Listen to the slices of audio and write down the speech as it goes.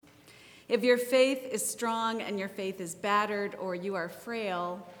If your faith is strong and your faith is battered or you are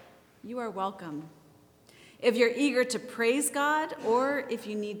frail, you are welcome. If you're eager to praise God or if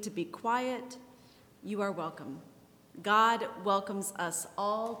you need to be quiet, you are welcome. God welcomes us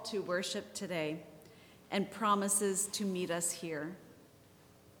all to worship today and promises to meet us here.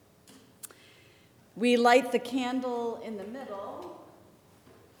 We light the candle in the middle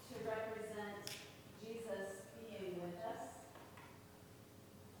to represent Jesus being with us.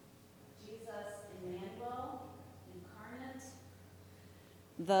 Jesus, Emmanuel, incarnate,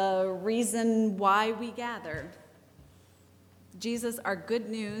 the reason why we gather. Jesus, our good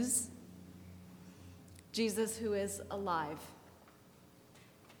news. Jesus, who is alive.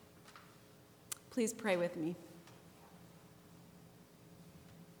 Please pray with me.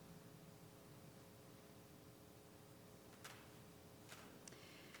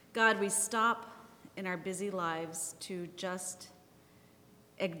 God, we stop in our busy lives to just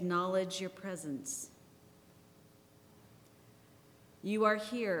acknowledge your presence. You are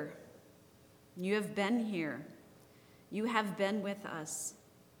here. You have been here. You have been with us.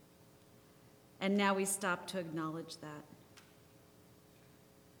 And now we stop to acknowledge that.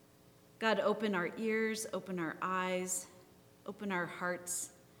 God, open our ears, open our eyes, open our hearts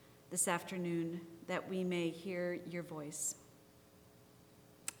this afternoon that we may hear your voice.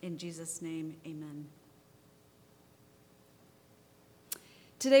 In Jesus' name, amen.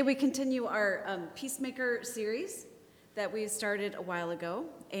 Today we continue our Peacemaker series that we started a while ago,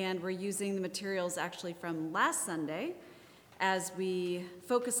 and we're using the materials actually from last Sunday as we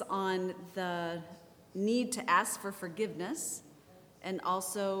focus on the need to ask for forgiveness and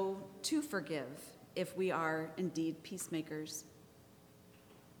also to forgive if we are indeed peacemakers.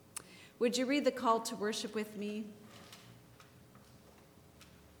 Would you read the call to worship with me?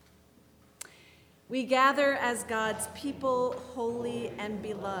 We gather as God's people, holy and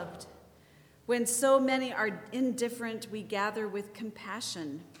beloved. When so many are indifferent, we gather with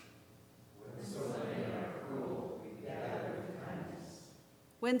compassion. When so many are cruel, we gather with kindness.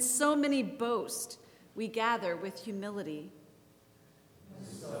 When so many boast, we gather with humility. When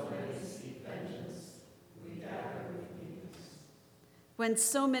so many seek vengeance, we gather with meekness. When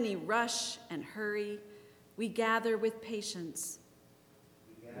so many rush and hurry, we gather with patience.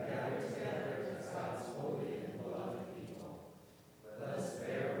 We gather together as God's holy and beloved people. Let us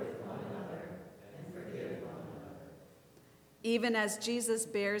bear with one another and forgive one another. Even as Jesus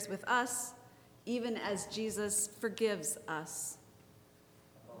bears with us, even as Jesus forgives us.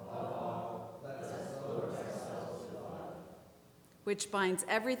 Above all, let us clothe ourselves with love, which binds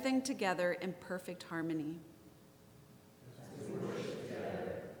everything together in perfect harmony. as we worship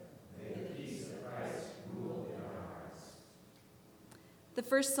together. May the peace of Christ rule in our hearts. The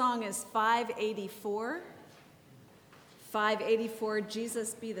first song is 584. 584,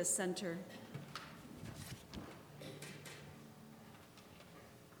 Jesus be the center.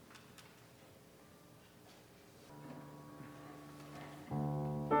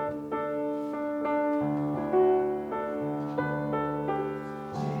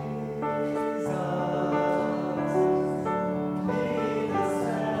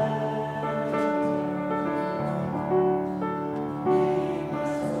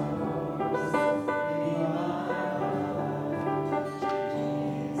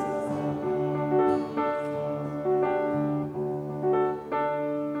 Jesus,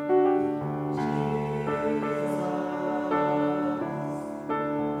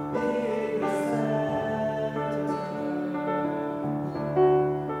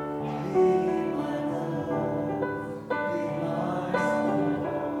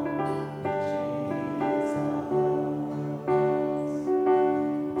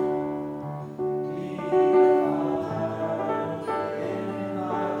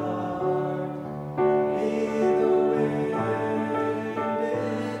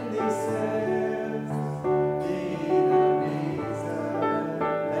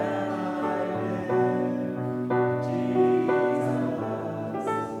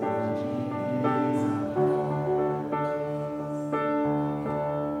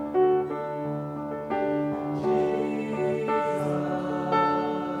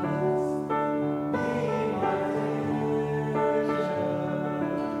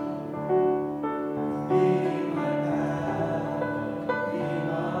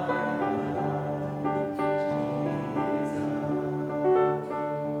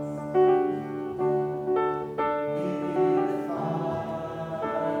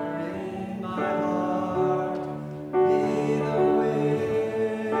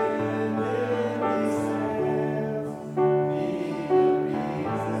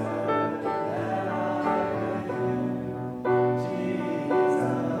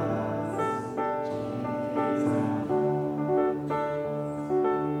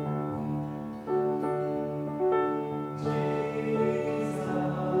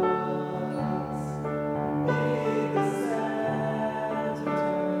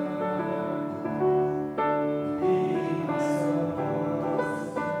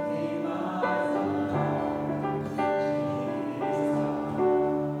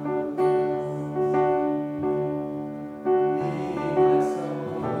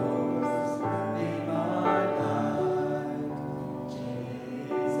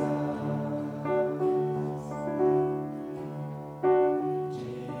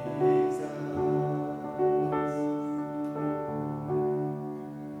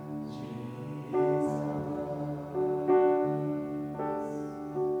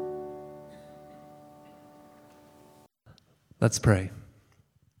 Let's pray.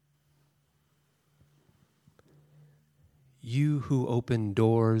 You who open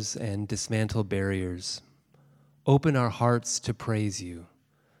doors and dismantle barriers, open our hearts to praise you,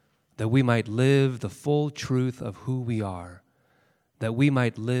 that we might live the full truth of who we are, that we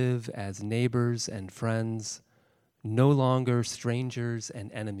might live as neighbors and friends, no longer strangers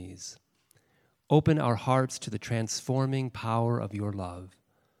and enemies. Open our hearts to the transforming power of your love,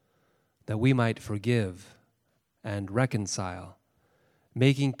 that we might forgive and reconcile,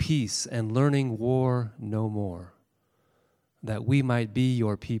 making peace and learning war no more, that we might be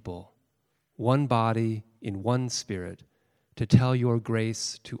your people, one body in one spirit, to tell your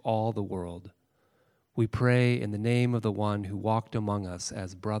grace to all the world. We pray in the name of the one who walked among us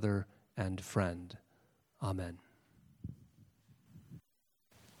as brother and friend. Amen.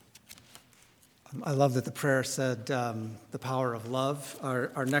 I love that the prayer said the power of love.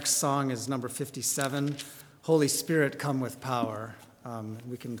 Our next song is number 57, Holy Spirit, Come with Power.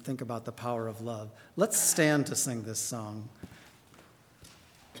 We can think about the power of love. Let's stand to sing this song.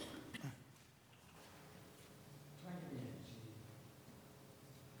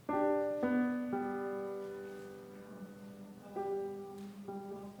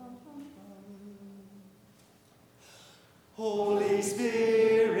 Holy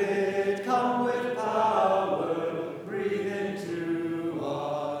Spirit, come with power, breathe into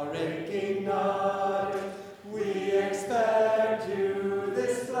our aching night. We expect you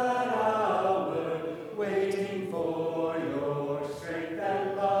this glad hour, waiting for your strength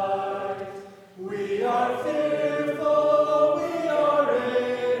and light. We are fearful, we are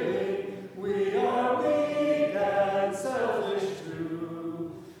ailing, we are weak and selfish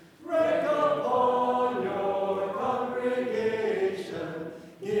too. Break upon your congregation,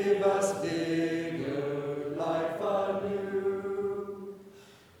 give us vigor, life anew.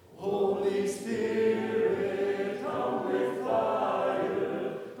 Holy Spirit, come with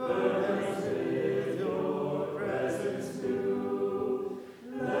fire, burn us with your presence new.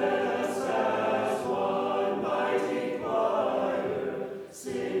 Let us as one mighty choir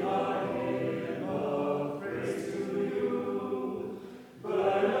sing our hymn of praise to you.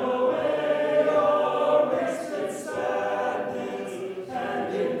 Burn away our wasted sadness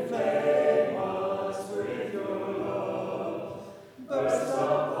and inflame us with your love. Burst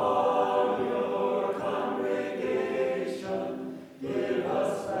upon your congregation, give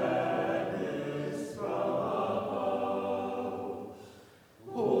us gladness from above.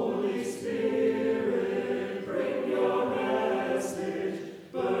 Holy Spirit, bring your message,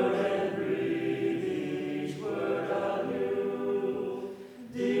 burn and breathe each word anew.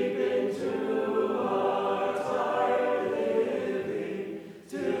 Deep into our tired living,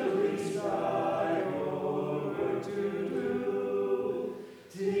 till we strive your work to do.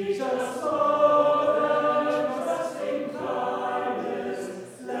 Teach us love and trusting kindness,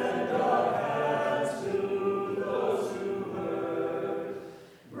 lend our hands to those who hurt.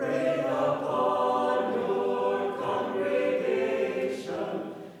 Breathe upon your congregation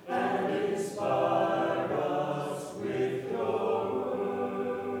and inspire us with your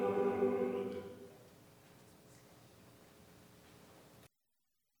word.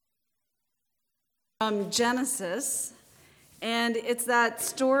 From Genesis, and it's that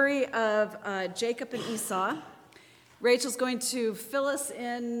story of Jacob and Esau. Rachel's going to fill us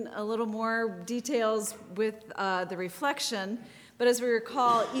in a little more details with the reflection, but as we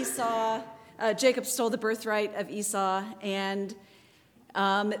recall, Jacob stole the birthright of Esau, and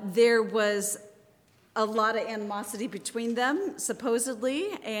there was a lot of animosity between them,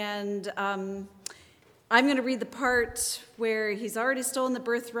 supposedly, and I'm going to read the part where he's already stolen the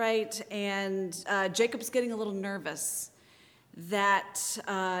birthright, and Jacob's getting a little nervous that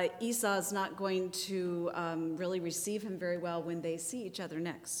Esau is not going to really receive him very well when they see each other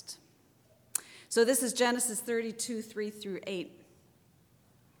next. So this is Genesis 32, 3 through 8.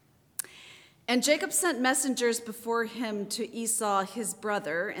 And Jacob sent messengers before him to Esau his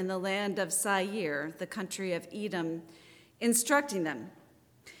brother in the land of Seir, the country of Edom, instructing them,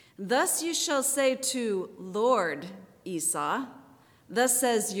 "Thus you shall say to Lord Esau, thus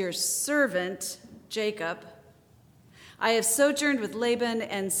says your servant Jacob, I have sojourned with Laban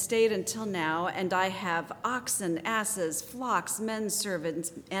and stayed until now, and I have oxen, asses, flocks, men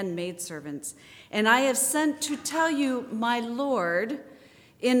servants, and maidservants. And I have sent to tell you, my Lord,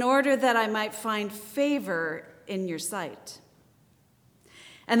 in order that I might find favor in your sight."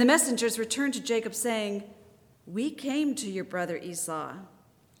 And the messengers returned to Jacob, saying, "We came to your brother Esau,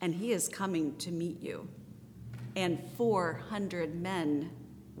 and he is coming to meet you, and 400 men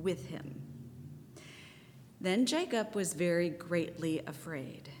with him." Then Jacob was very greatly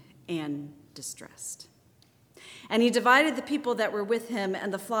afraid and distressed. And he divided the people that were with him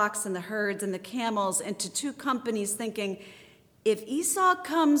and the flocks and the herds and the camels into two companies, thinking, if Esau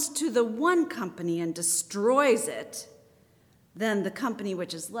comes to the one company and destroys it, then the company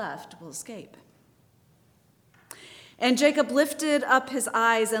which is left will escape. And Jacob lifted up his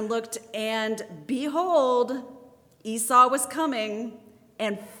eyes and looked, and behold, Esau was coming,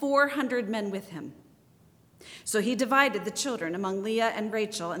 and 400 men with him. So he divided the children among Leah and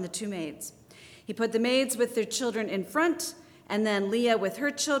Rachel and the two maids. He put the maids with their children in front, and then Leah with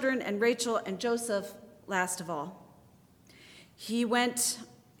her children, and Rachel and Joseph last of all. He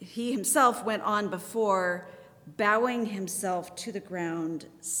himself went on before, bowing himself to the ground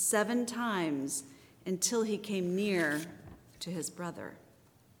 7 times until he came near to his brother.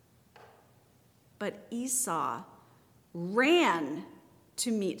 But Esau ran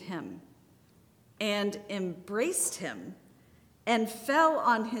to meet him and embraced him and fell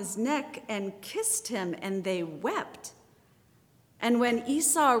on his neck and kissed him, and they wept. And when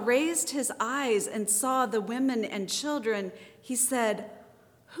Esau raised his eyes and saw the women and children, he said,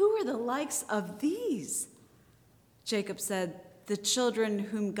 "Who are the likes of these?" Jacob said, "The children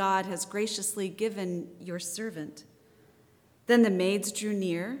whom God has graciously given your servant." Then the maids drew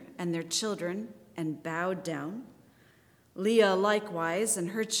near, and their children, and bowed down. Leah likewise,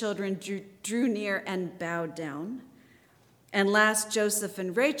 and her children drew near and bowed down. And last Joseph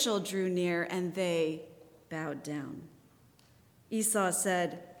and Rachel drew near, and they bowed down. Esau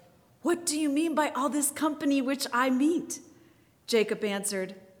said, "What do you mean by all this company which I meet?" Jacob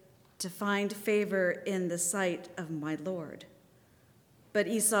answered, "To find favor in the sight of my Lord." But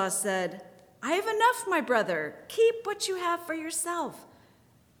Esau said, "I have enough, my brother. Keep what you have for yourself."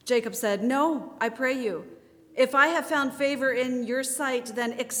 Jacob said, "No, I pray you. If I have found favor in your sight,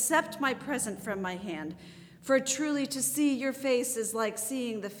 then accept my present from my hand. For truly to see your face is like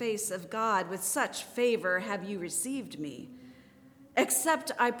seeing the face of God. With such favor have you received me.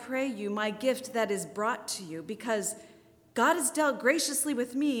 Accept, I pray you, my gift that is brought to you, because God has dealt graciously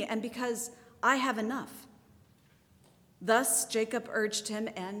with me, and because I have enough." Thus Jacob urged him,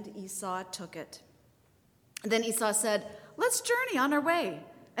 and Esau took it. Then Esau said, "Let's journey on our way,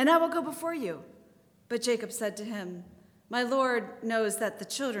 and I will go before you." But Jacob said to him, "My Lord knows that the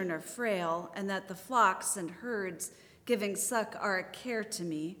children are frail, and that the flocks and herds giving suck are a care to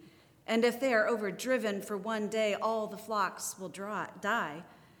me. And if they are overdriven for one day, all the flocks will die.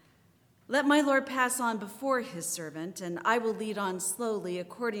 Let my Lord pass on before his servant, and I will lead on slowly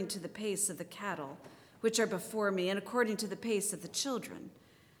according to the pace of the cattle, which are before me, and according to the pace of the children,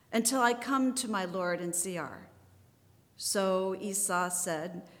 until I come to my Lord in Seir." So Esau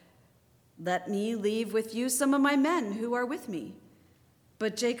said, "Let me leave with you some of my men who are with me."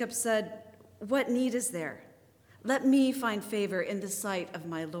 But Jacob said, "What need is there? Let me find favor in the sight of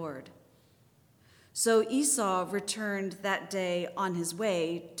my Lord." So Esau returned that day on his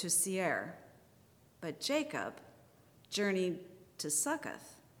way to Seir. But Jacob journeyed to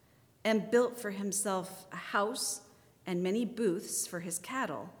Succoth and built for himself a house and many booths for his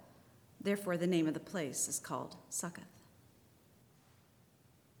cattle. Therefore the name of the place is called Succoth.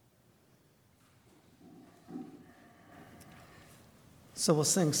 So we'll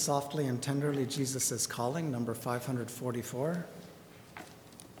sing Softly and Tenderly, Jesus is Calling, number 544.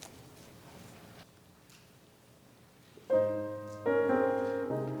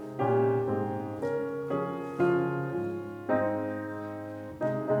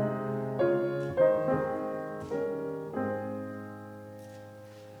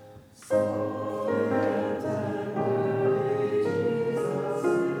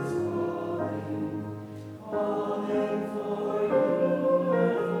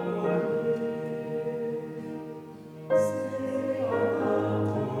 Say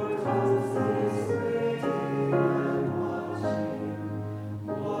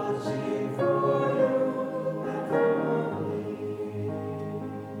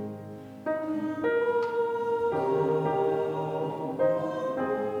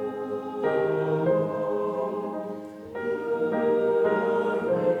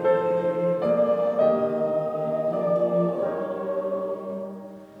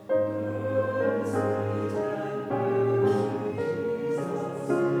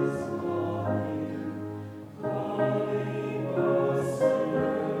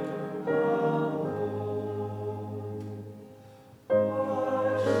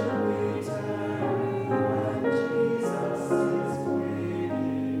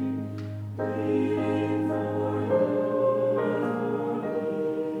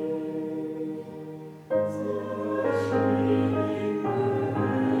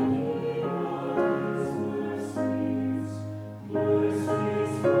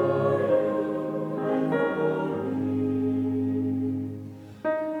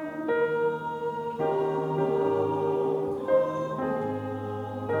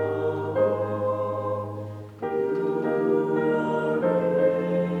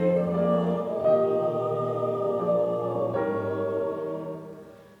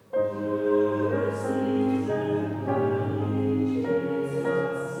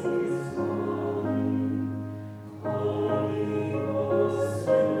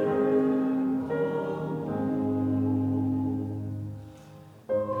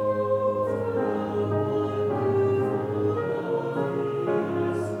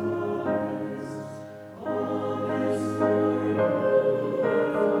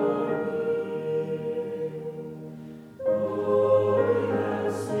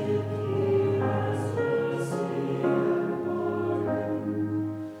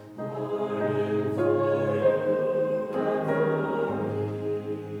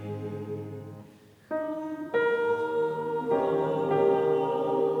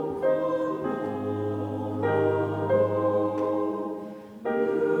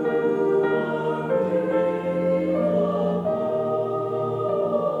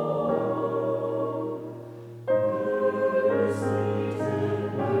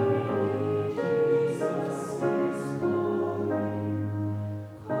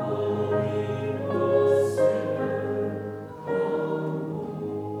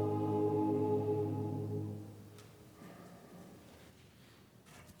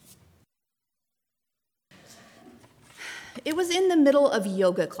It was in the middle of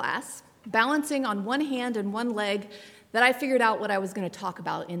yoga class, balancing on one hand and one leg, that I figured out what I was going to talk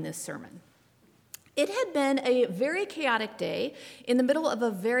about in this sermon. It had been a very chaotic day in the middle of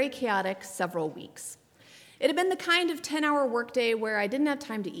a very chaotic several weeks. It had been the kind of 10-hour workday where I didn't have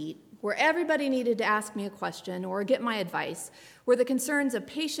time to eat, where everybody needed to ask me a question or get my advice, where the concerns of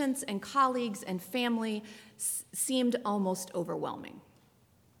patients and colleagues and family seemed almost overwhelming.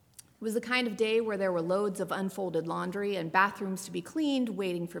 It was the kind of day where there were loads of unfolded laundry and bathrooms to be cleaned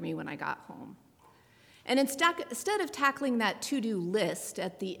waiting for me when I got home. And instead of tackling that to-do list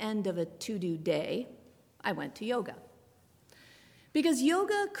at the end of a to-do day, I went to yoga. Because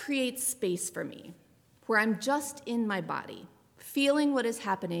yoga creates space for me, where I'm just in my body, feeling what is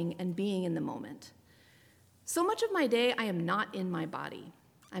happening and being in the moment. So much of my day, I am not in my body.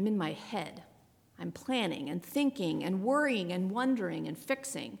 I'm in my head. I'm planning and thinking and worrying and wondering and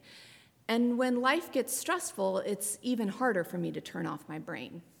fixing. And when life gets stressful, it's even harder for me to turn off my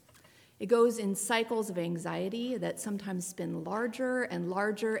brain. It goes in cycles of anxiety that sometimes spin larger and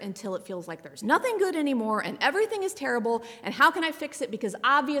larger until it feels like there's nothing good anymore and everything is terrible, and how can I fix it? Because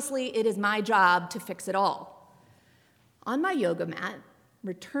obviously it is my job to fix it all. On my yoga mat,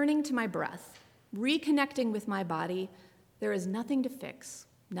 returning to my breath, reconnecting with my body, there is nothing to fix,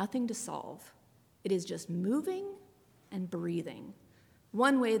 nothing to solve. It is just moving and breathing.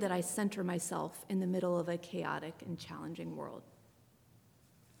 One way that I center myself in the middle of a chaotic and challenging world.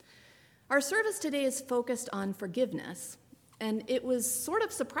 Our service today is focused on forgiveness, and it was sort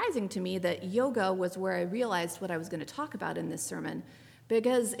of surprising to me that yoga was where I realized what I was going to talk about in this sermon,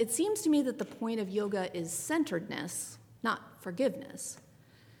 because it seems to me that the point of yoga is centeredness, not forgiveness.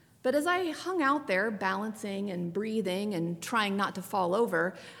 But as I hung out there balancing and breathing and trying not to fall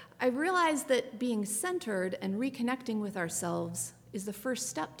over, I realized that being centered and reconnecting with ourselves is the first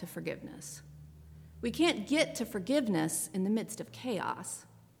step to forgiveness. We can't get to forgiveness in the midst of chaos.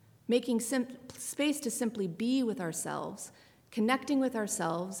 Making space to simply be with ourselves, connecting with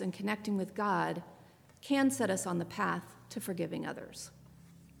ourselves, and connecting with God can set us on the path to forgiving others.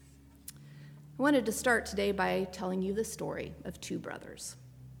 I wanted to start today by telling you the story of two brothers.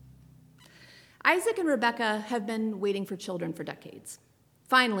 Isaac and Rebekah have been waiting for children for decades.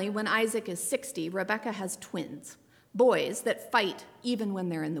 Finally, when Isaac is 60, Rebekah has twins, boys that fight even when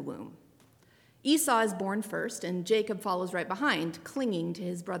they're in the womb. Esau is born first, and Jacob follows right behind, clinging to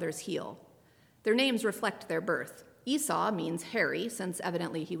his brother's heel. Their names reflect their birth. Esau means hairy, since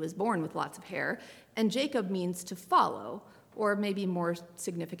evidently he was born with lots of hair, and Jacob means to follow, or maybe more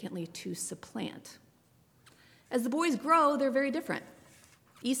significantly, to supplant. As the boys grow, they're very different.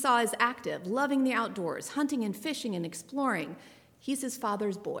 Esau is active, loving the outdoors, hunting and fishing and exploring. He's his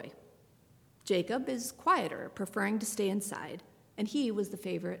father's boy. Jacob is quieter, preferring to stay inside, and he was the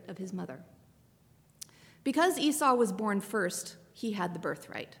favorite of his mother. Because Esau was born first, he had the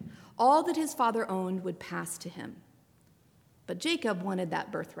birthright. All that his father owned would pass to him. But Jacob wanted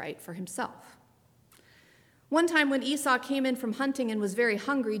that birthright for himself. One time when Esau came in from hunting and was very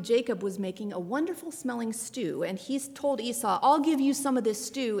hungry, Jacob was making a wonderful smelling stew, and he told Esau, "I'll give you some of this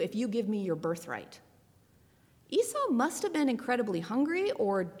stew if you give me your birthright." Esau must have been incredibly hungry,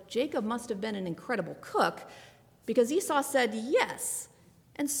 or Jacob must have been an incredible cook, because Esau said yes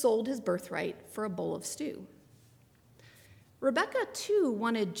and sold his birthright for a bowl of stew. Rebekah, too,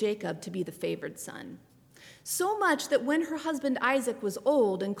 wanted Jacob to be the favored son, so much that when her husband Isaac was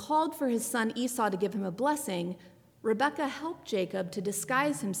old and called for his son Esau to give him a blessing, Rebekah helped Jacob to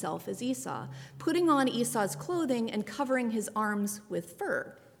disguise himself as Esau, putting on Esau's clothing and covering his arms with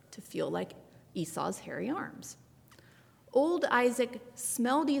fur to feel like Esau's hairy arms. Old Isaac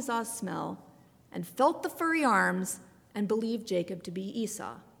smelled Esau's smell and felt the furry arms and believed Jacob to be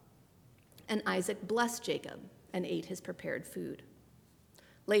Esau. And Isaac blessed Jacob and ate his prepared food.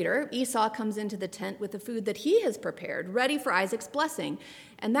 Later, Esau comes into the tent with the food that he has prepared, ready for Isaac's blessing,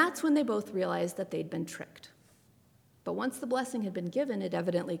 and that's when they both realized that they'd been tricked. But once the blessing had been given, it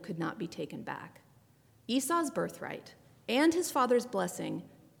evidently could not be taken back. Esau's birthright and his father's blessing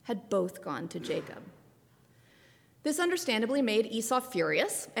had both gone to Jacob. This understandably made Esau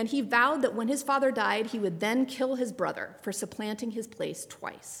furious, and he vowed that when his father died, he would then kill his brother for supplanting his place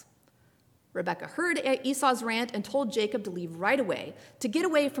twice. Rebekah heard Esau's rant and told Jacob to leave right away, to get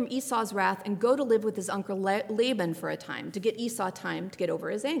away from Esau's wrath and go to live with his uncle Laban for a time, to get Esau time to get over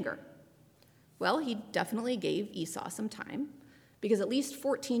his anger. Well, he definitely gave Esau some time, because at least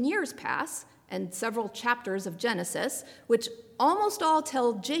 14 years pass, and several chapters of Genesis, which almost all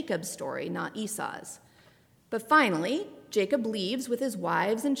tell Jacob's story, not Esau's. But finally, Jacob leaves with his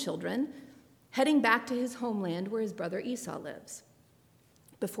wives and children, heading back to his homeland where his brother Esau lives.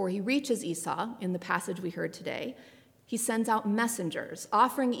 Before he reaches Esau, in the passage we heard today, He sends out messengers,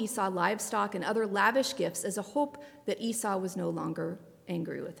 offering Esau livestock and other lavish gifts as a hope that Esau was no longer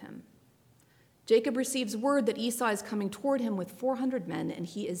angry with him. Jacob receives word that Esau is coming toward him with 400 men, and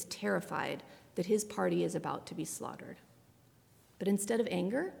he is terrified that his party is about to be slaughtered. But instead of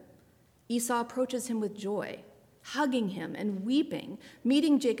anger, Esau approaches him with joy, hugging him and weeping,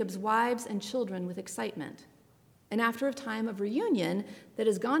 meeting Jacob's wives and children with excitement. And after a time of reunion that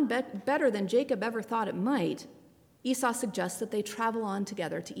has gone better than Jacob ever thought it might, Esau suggests that they travel on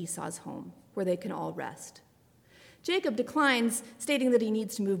together to Esau's home, where they can all rest. Jacob declines, stating that he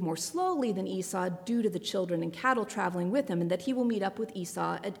needs to move more slowly than Esau due to the children and cattle traveling with him, and that he will meet up with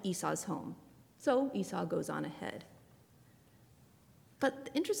Esau at Esau's home. So Esau goes on ahead. But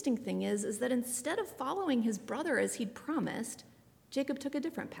the interesting thing is that instead of following his brother as he'd promised, Jacob took a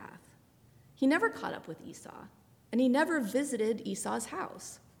different path. He never caught up with Esau, and he never visited Esau's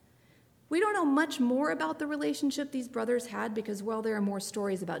house. We don't know much more about the relationship these brothers had because while there are more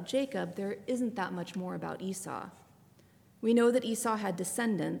stories about Jacob, there isn't that much more about Esau. We know that Esau had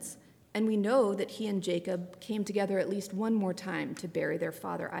descendants, and we know that he and Jacob came together at least one more time to bury their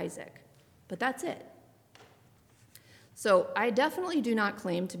father Isaac. But that's it. So I definitely do not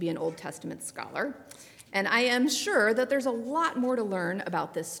claim to be an Old Testament scholar, and I am sure that there's a lot more to learn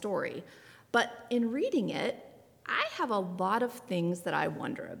about this story. But in reading it, I have a lot of things that I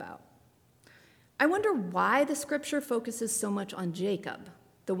wonder about. I wonder why the scripture focuses so much on Jacob,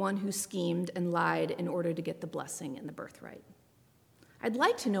 the one who schemed and lied in order to get the blessing and the birthright. I'd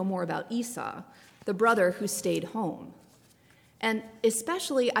like to know more about Esau, the brother who stayed home. And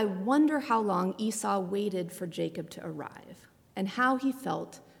especially, I wonder how long Esau waited for Jacob to arrive and how he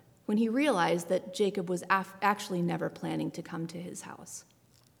felt when he realized that Jacob was actually never planning to come to his house.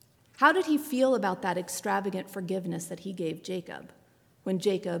 How did he feel about that extravagant forgiveness that he gave Jacob when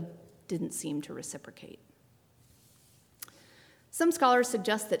Jacob didn't seem to reciprocate? Some scholars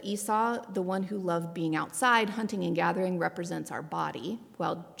suggest that Esau, the one who loved being outside, hunting and gathering, represents our body,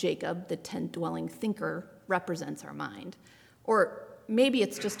 while Jacob, the tent-dwelling thinker, represents our mind. Or maybe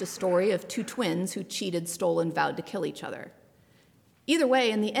it's just a story of two twins who cheated, stole, and vowed to kill each other. Either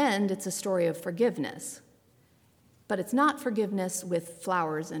way, in the end, it's a story of forgiveness. But it's not forgiveness with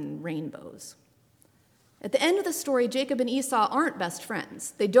flowers and rainbows. At the end of the story, Jacob and Esau aren't best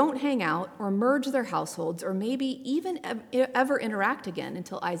friends. They don't hang out or merge their households or maybe even ever interact again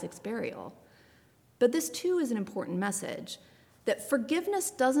until Isaac's burial. But this too is an important message, that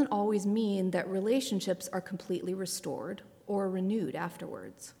forgiveness doesn't always mean that relationships are completely restored or renewed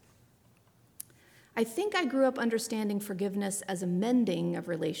afterwards. I think I grew up understanding forgiveness as a mending of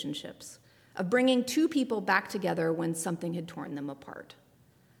relationships, of bringing two people back together when something had torn them apart.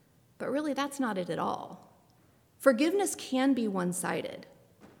 But really, that's not it at all. Forgiveness can be one-sided.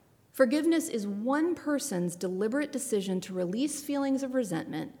 Forgiveness is one person's deliberate decision to release feelings of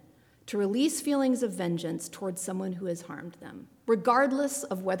resentment, to release feelings of vengeance towards someone who has harmed them, regardless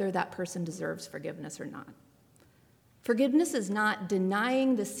of whether that person deserves forgiveness or not. Forgiveness is not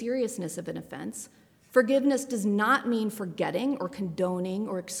denying the seriousness of an offense. Forgiveness does not mean forgetting or condoning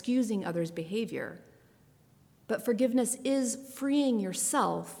or excusing others' behavior. But forgiveness is freeing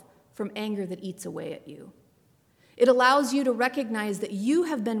yourself from anger that eats away at you. It allows you to recognize that you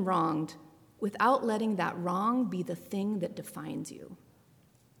have been wronged without letting that wrong be the thing that defines you.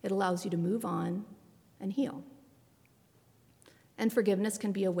 It allows you to move on and heal. And forgiveness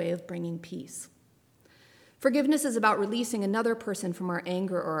can be a way of bringing peace. Forgiveness is about releasing another person from our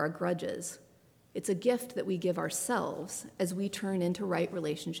anger or our grudges. It's a gift that we give ourselves as we turn into right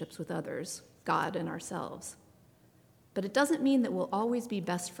relationships with others, God and ourselves. But it doesn't mean that we'll always be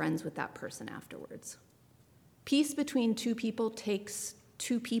best friends with that person afterwards. Peace between two people takes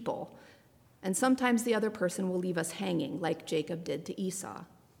two people, and sometimes the other person will leave us hanging, like Jacob did to Esau.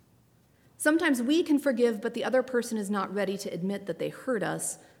 Sometimes we can forgive, but the other person is not ready to admit that they hurt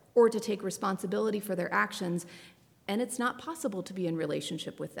us or to take responsibility for their actions, and it's not possible to be in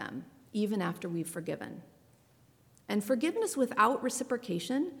relationship with them, even after we've forgiven. And forgiveness without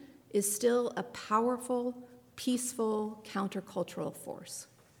reciprocation is still a powerful, peaceful, countercultural force.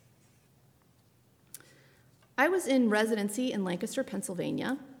 I was in residency in Lancaster,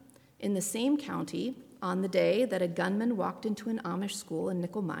 Pennsylvania, in the same county on the day that a gunman walked into an Amish school in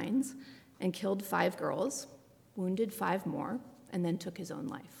Nickel Mines and killed 5 girls, wounded 5 more, and then took his own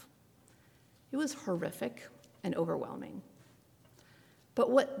life. It was horrific and overwhelming. But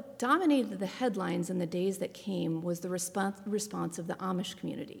what dominated the headlines in the days that came was the response of the Amish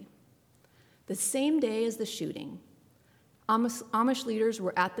community. The same day as the shooting, Amish leaders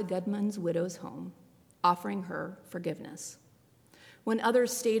were at the gunman's widow's home, offering her forgiveness. When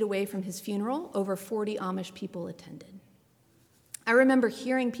others stayed away from his funeral, over 40 Amish people attended. I remember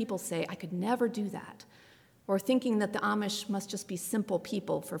hearing people say, I could never do that, or thinking that the Amish must just be simple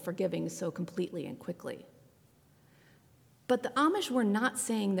people for forgiving so completely and quickly. But the Amish were not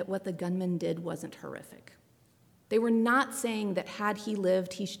saying that what the gunman did wasn't horrific. They were not saying that had he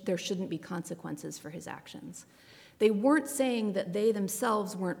lived, there shouldn't be consequences for his actions. They weren't saying that they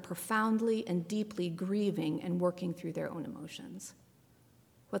themselves weren't profoundly and deeply grieving and working through their own emotions.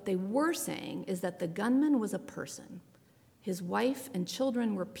 What they were saying is that the gunman was a person. His wife and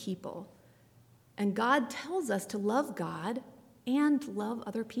children were people. And God tells us to love God and love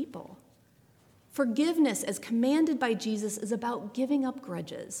other people. Forgiveness, as commanded by Jesus, is about giving up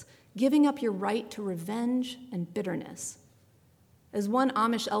grudges, giving up your right to revenge and bitterness. As one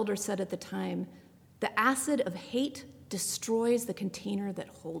Amish elder said at the time, the acid of hate destroys the container that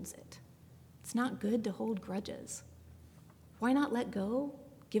holds it. It's not good to hold grudges. Why not let go,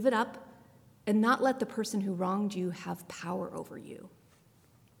 give it up, and not let the person who wronged you have power over you?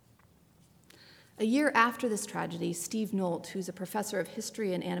 A year after this tragedy, Steve Nolt, who's a professor of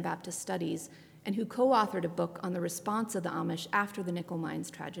history and Anabaptist studies and who co-authored a book on the response of the Amish after the nickel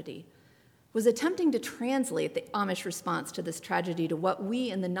mines tragedy, was attempting to translate the Amish response to this tragedy to what we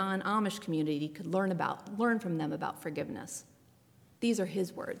in the non-Amish community could learn from them about forgiveness. These are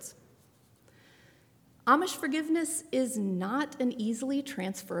his words. Amish forgiveness is not an easily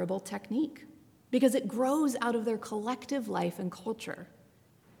transferable technique because it grows out of their collective life and culture.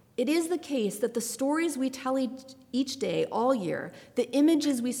 It is the case that the stories we tell each day, all year, the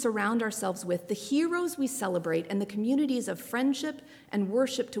images we surround ourselves with, the heroes we celebrate, and the communities of friendship and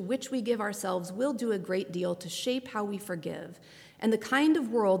worship to which we give ourselves will do a great deal to shape how we forgive, and the kind of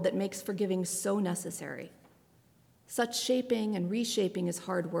world that makes forgiving so necessary. Such shaping and reshaping is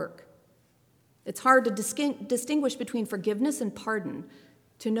hard work. It's hard to distinguish between forgiveness and pardon,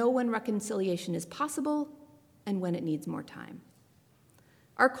 to know when reconciliation is possible and when it needs more time.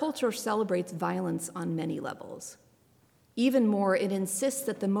 Our culture celebrates violence on many levels. Even more, it insists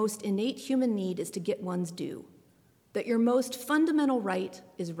that the most innate human need is to get one's due, that your most fundamental right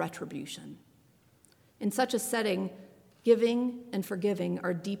is retribution. In such a setting, giving and forgiving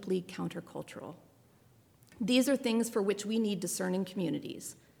are deeply countercultural. These are things for which we need discerning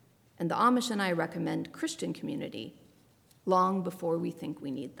communities, and the Amish and I recommend Christian community long before we think we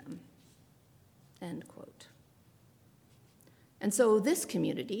need them. End quote. And so this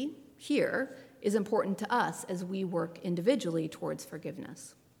community here is important to us as we work individually towards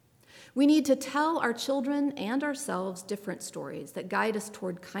forgiveness. We need to tell our children and ourselves different stories that guide us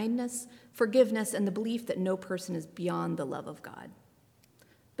toward kindness, forgiveness, and the belief that no person is beyond the love of God.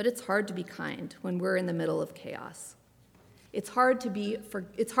 But it's hard to be kind when we're in the middle of chaos. It's hard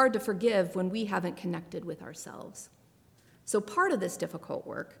to forgive when we haven't connected with ourselves. So part of this difficult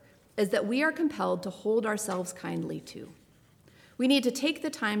work is that we are compelled to hold ourselves kindly too. We need to take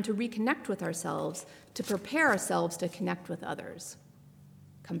the time to reconnect with ourselves, to prepare ourselves to connect with others.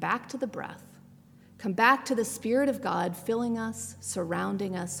 Come back to the breath. Come back to the Spirit of God filling us,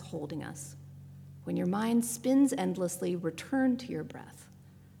 surrounding us, holding us. When your mind spins endlessly, return to your breath.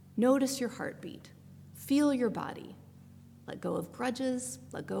 Notice your heartbeat. Feel your body. Let go of grudges.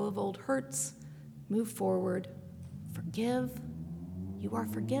 Let go of old hurts. Move forward. Forgive. You are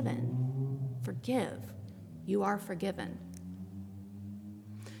forgiven. Forgive. You are forgiven.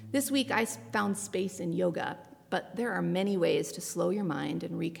 This week, I found space in yoga, but there are many ways to slow your mind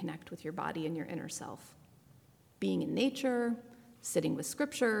and reconnect with your body and your inner self. Being in nature, sitting with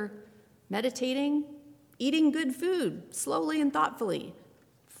scripture, meditating, eating good food slowly and thoughtfully,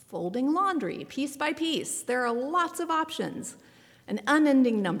 folding laundry piece by piece. There are lots of options, an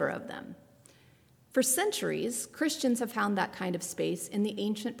unending number of them. For centuries, Christians have found that kind of space in the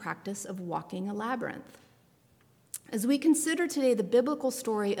ancient practice of walking a labyrinth. As we consider today the biblical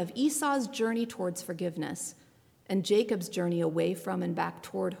story of Esau's journey towards forgiveness and Jacob's journey away from and back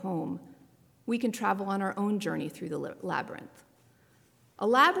toward home, we can travel on our own journey through the labyrinth. A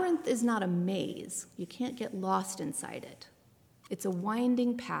labyrinth is not a maze. You can't get lost inside it. It's a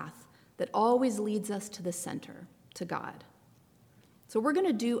winding path that always leads us to the center, to God. So we're going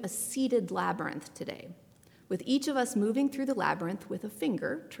to do a seated labyrinth today, with each of us moving through the labyrinth with a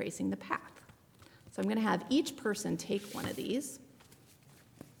finger tracing the path. So I'm going to have each person take one of these.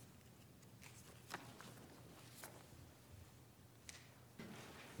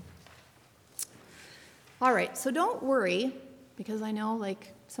 All right, so don't worry, because I know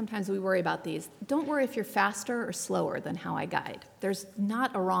sometimes we worry about these. Don't worry if you're faster or slower than how I guide. There's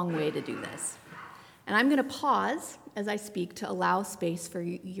not a wrong way to do this. And I'm going to pause as I speak to allow space for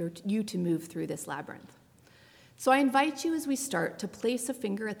you to move through this labyrinth. So I invite you as we start to place a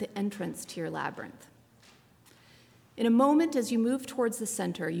finger at the entrance to your labyrinth. In a moment, as you move towards the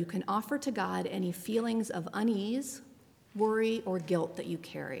center, you can offer to God any feelings of unease, worry, or guilt that you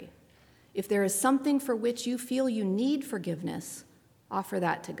carry. If there is something for which you feel you need forgiveness, offer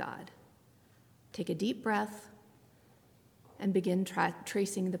that to God. Take a deep breath and begin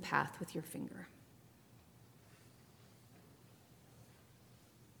tracing the path with your finger.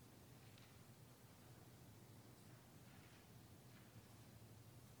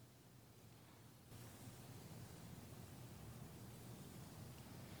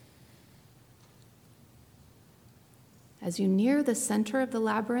 As you near the center of the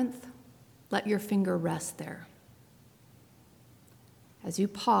labyrinth, let your finger rest there. As you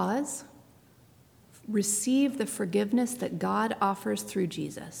pause, receive the forgiveness that God offers through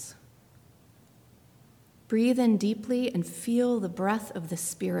Jesus. Breathe in deeply and feel the breath of the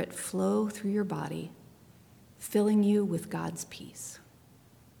Spirit flow through your body, filling you with God's peace.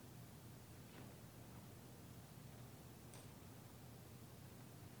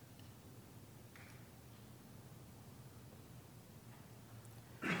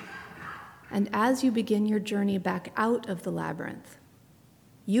 And as you begin your journey back out of the labyrinth,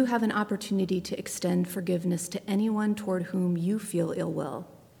 you have an opportunity to extend forgiveness to anyone toward whom you feel ill will.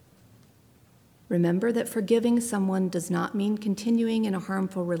 Remember that forgiving someone does not mean continuing in a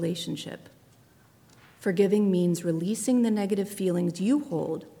harmful relationship. Forgiving means releasing the negative feelings you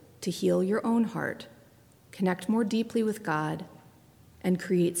hold to heal your own heart, connect more deeply with God, and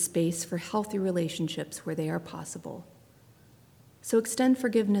create space for healthy relationships where they are possible. So extend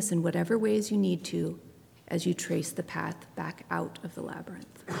forgiveness in whatever ways you need to as you trace the path back out of the labyrinth.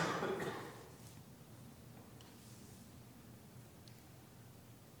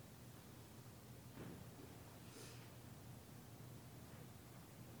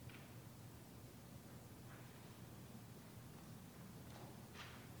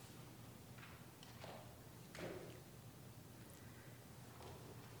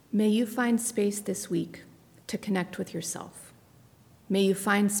 May you find space this week to connect with yourself. May you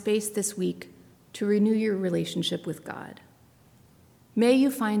find space this week to renew your relationship with God. May you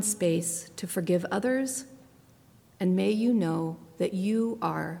find space to forgive others, and may you know that you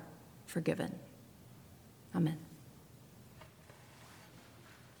are forgiven. Amen.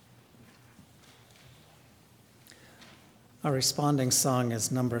 Our responding song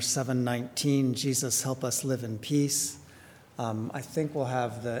is number 719, Jesus Help Us Live in Peace. I think we'll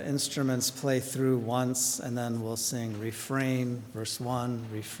have the instruments play through once, and then we'll sing refrain, verse 1,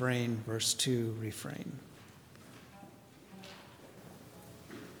 refrain, verse 2, refrain.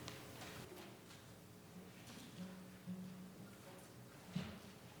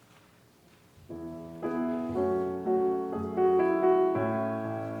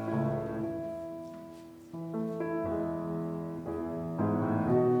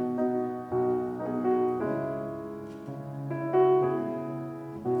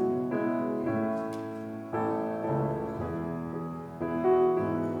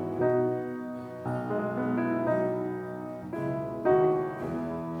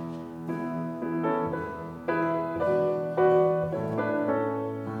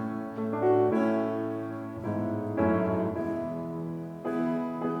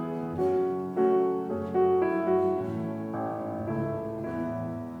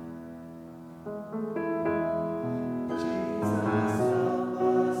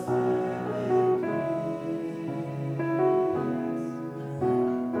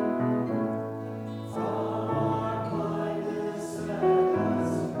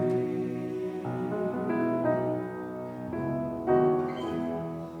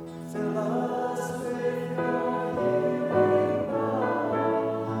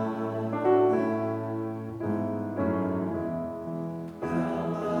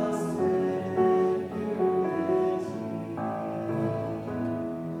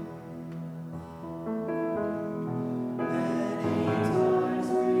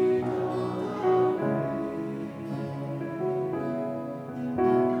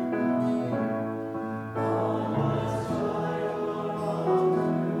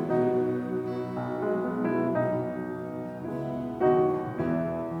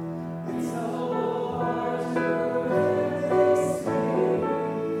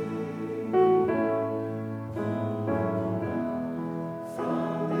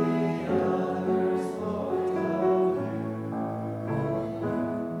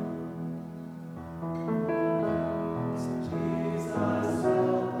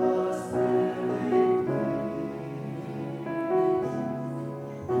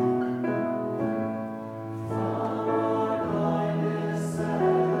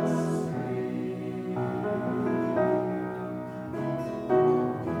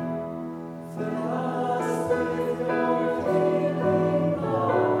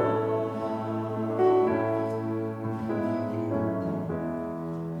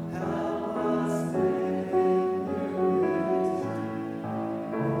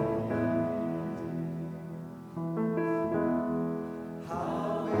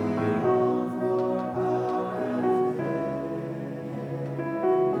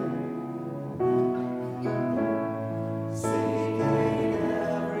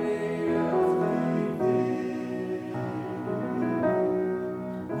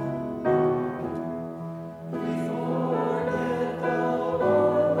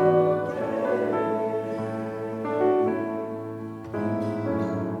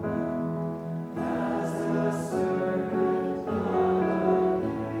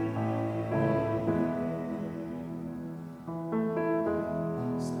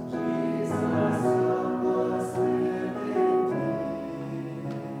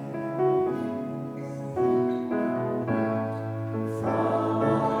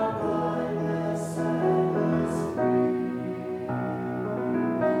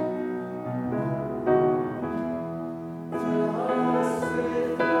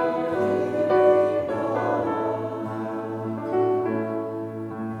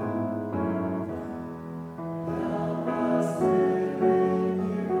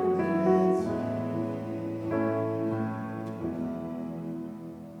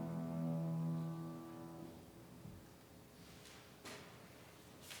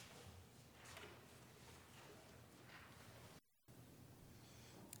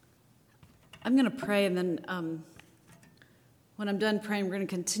 I'm going to pray, and then when I'm done praying, we're going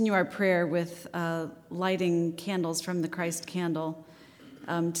to continue our prayer with lighting candles from the Christ candle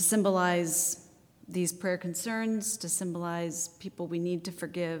to symbolize these prayer concerns, to symbolize people we need to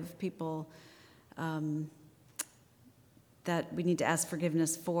forgive, people that we need to ask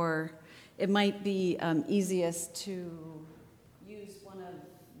forgiveness for. It might be easiest to use one of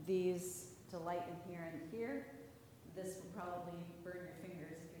these to light in here and here. This will probably burn your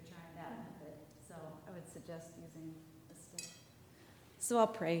fingers if you're trying that method, so I would suggest using a stick. So I'll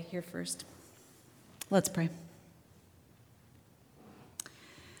pray here first. Let's pray.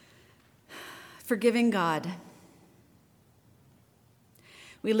 Forgiving God,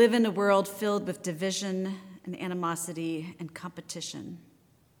 we live in a world filled with division and animosity and competition.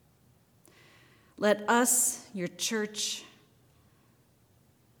 Let us, your church,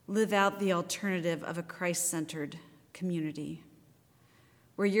 live out the alternative of a Christ-centered community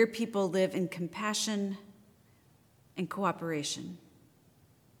where your people live in compassion and cooperation.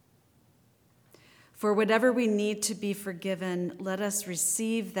 For whatever we need to be forgiven, let us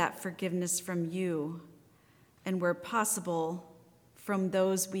receive that forgiveness from you, and where possible, from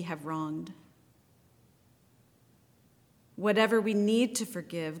those we have wronged. Whatever we need to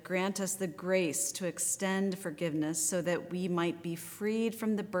forgive, grant us the grace to extend forgiveness so that we might be freed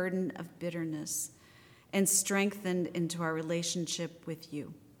from the burden of bitterness and strengthened into our relationship with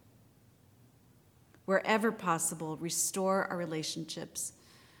you. Wherever possible, restore our relationships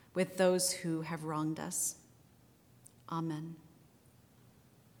with those who have wronged us. Amen.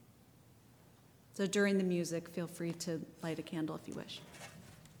 So during the music, feel free to light a candle if you wish.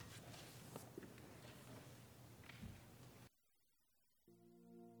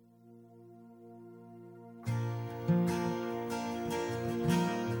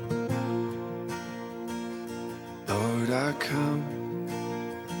 Lord, I come,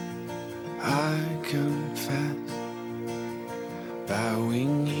 I confess,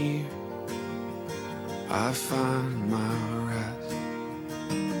 bowing here, I find my rest.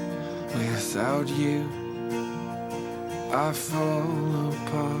 Without you, I fall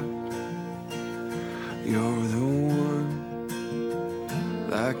apart. You're the one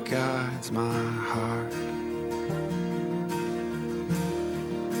that guides my heart.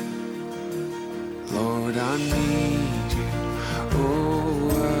 Lord, I need you.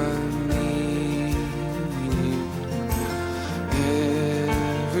 Oh, I need you.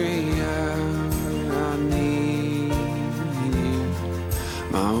 Every hour I need you.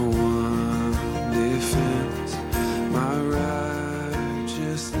 My one defense, my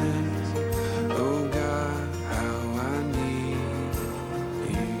righteousness. Oh God, how I need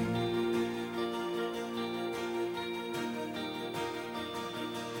you.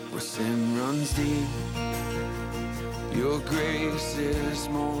 Where sin runs deep, your grace is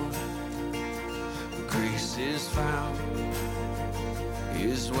more. Where grace is found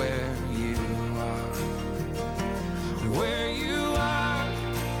is where you are. And where you are,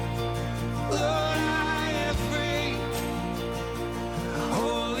 Lord, I am free.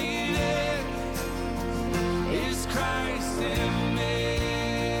 Holiness is Christ in me.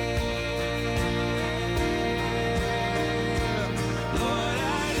 Lord, I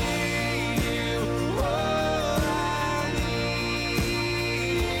need you. Oh, I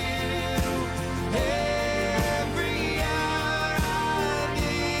need you. Every hour I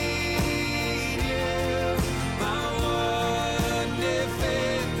need you. My one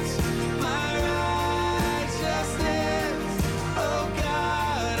defense, my righteousness. Oh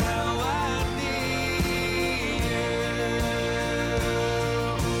God, how I need you.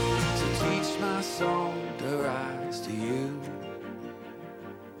 So teach my soul to rise to you.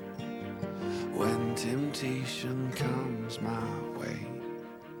 When temptation comes my way,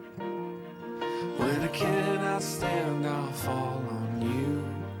 when I cannot stand, I'll fall on you.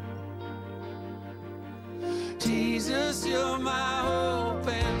 Jesus, you're my hope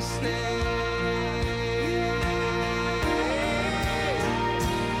and stay.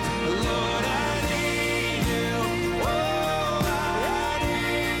 Lord, I need you. Oh, I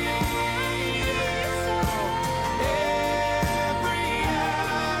need you. Every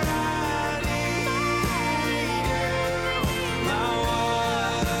hour I need you. My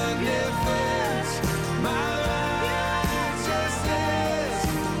one defense, my righteousness.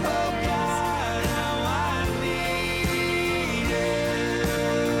 Oh God, how I need you.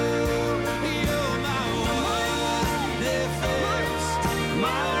 You're my one defense,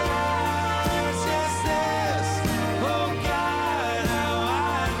 my righteousness. Oh God, how I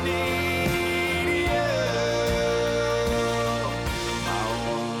need you. My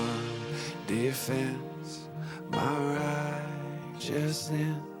one defense, my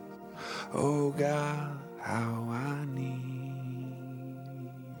righteousness. Oh God, how I need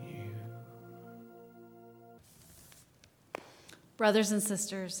you. Brothers and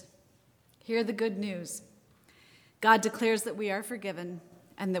sisters, hear the good news. God declares that we are forgiven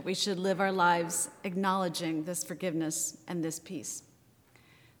and that we should live our lives acknowledging this forgiveness and this peace.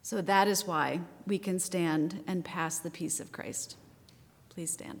 So that is why we can stand and pass the peace of Christ.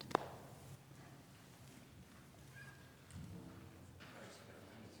 Please stand.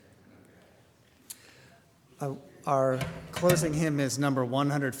 Our closing hymn is number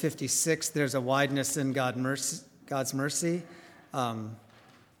 156, There's a Wideness in God's Mercy,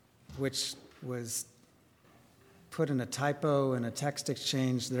 which was put in a typo in a text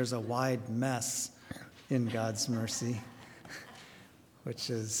exchange. There's a wide mess in God's mercy,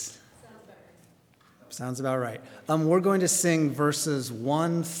 which is... Sounds about right. We're going to sing verses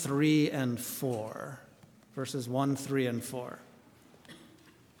 1, 3, and 4. Verses 1, 3, and 4.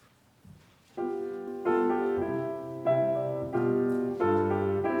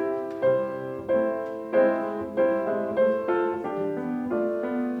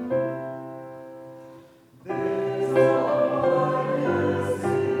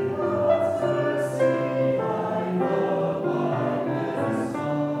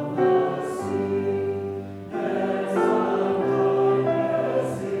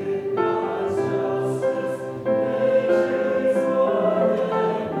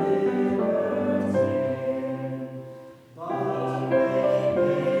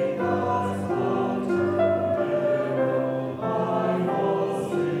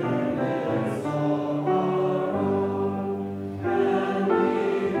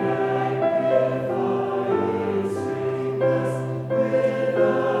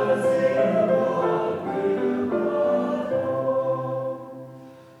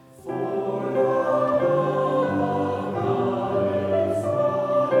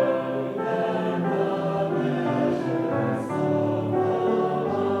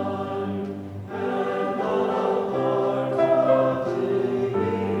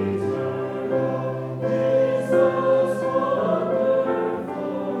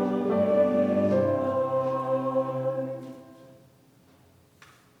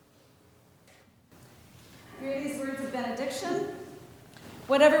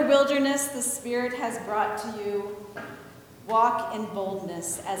 Whatever wilderness the Spirit has brought to you, walk in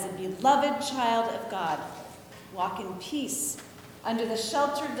boldness as a beloved child of God. Walk in peace under the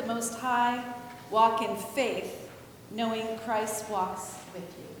shelter of the Most High. Walk in faith, knowing Christ walks with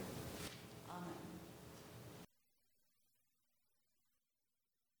you. Amen.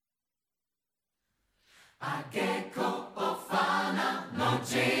 I can't go